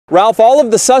Ralph, all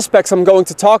of the suspects I'm going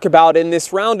to talk about in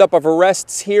this roundup of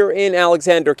arrests here in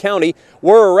Alexander County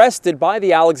were arrested by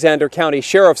the Alexander County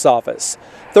Sheriff's Office.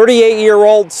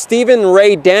 38-year-old Stephen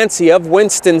Ray Dancy of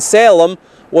Winston-Salem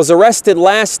was arrested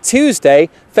last Tuesday,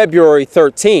 February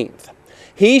 13th.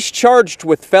 He's charged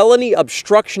with felony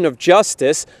obstruction of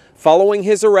justice. Following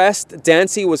his arrest,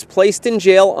 Dancy was placed in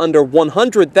jail under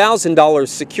 $100,000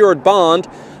 secured bond.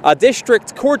 A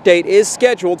district court date is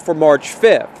scheduled for March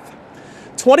 5th.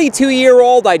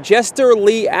 22-year-old Igester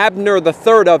Lee Abner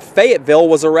III of Fayetteville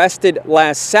was arrested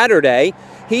last Saturday.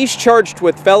 He's charged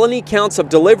with felony counts of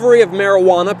delivery of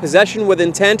marijuana, possession with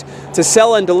intent to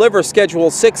sell and deliver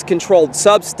Schedule 6 controlled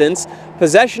substance,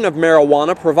 possession of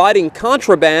marijuana, providing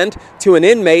contraband to an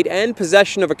inmate, and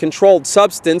possession of a controlled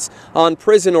substance on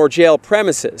prison or jail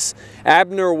premises.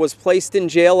 Abner was placed in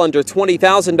jail under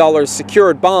 $20,000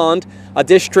 secured bond. A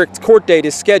district court date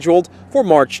is scheduled for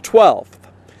March 12th.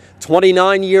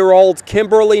 29-year-old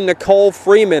Kimberly Nicole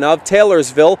Freeman of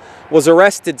Taylorsville was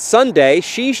arrested Sunday.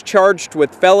 She's charged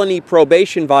with felony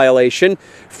probation violation.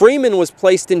 Freeman was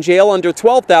placed in jail under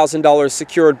 $12,000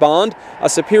 secured bond. A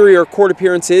Superior Court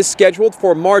appearance is scheduled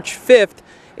for March 5th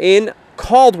in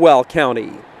Caldwell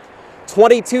County.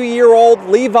 22-year-old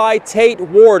Levi Tate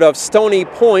Ward of Stony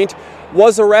Point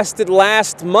was arrested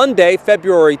last Monday,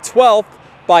 February 12th,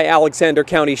 by Alexander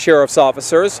County Sheriff's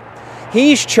officers.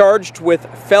 He's charged with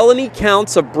felony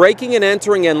counts of breaking and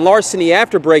entering and larceny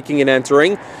after breaking and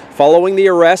entering. Following the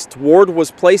arrest, Ward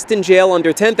was placed in jail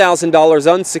under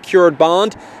 $10,000 unsecured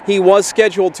bond. He was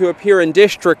scheduled to appear in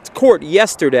district court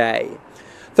yesterday.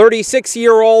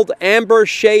 36-year-old Amber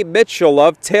Shea Mitchell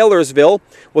of Taylorsville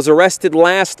was arrested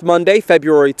last Monday,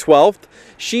 February 12th.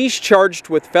 She's charged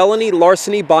with felony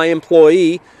larceny by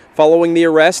employee. Following the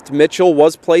arrest, Mitchell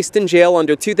was placed in jail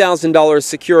under $2,000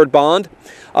 secured bond.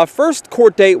 A first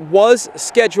court date was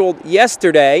scheduled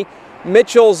yesterday.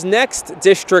 Mitchell's next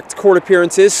district court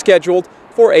appearance is scheduled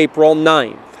for April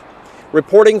 9th.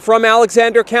 Reporting from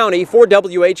Alexander County for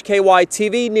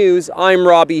WHKY-TV News, I'm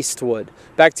Rob Eastwood.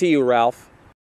 Back to you, Ralph.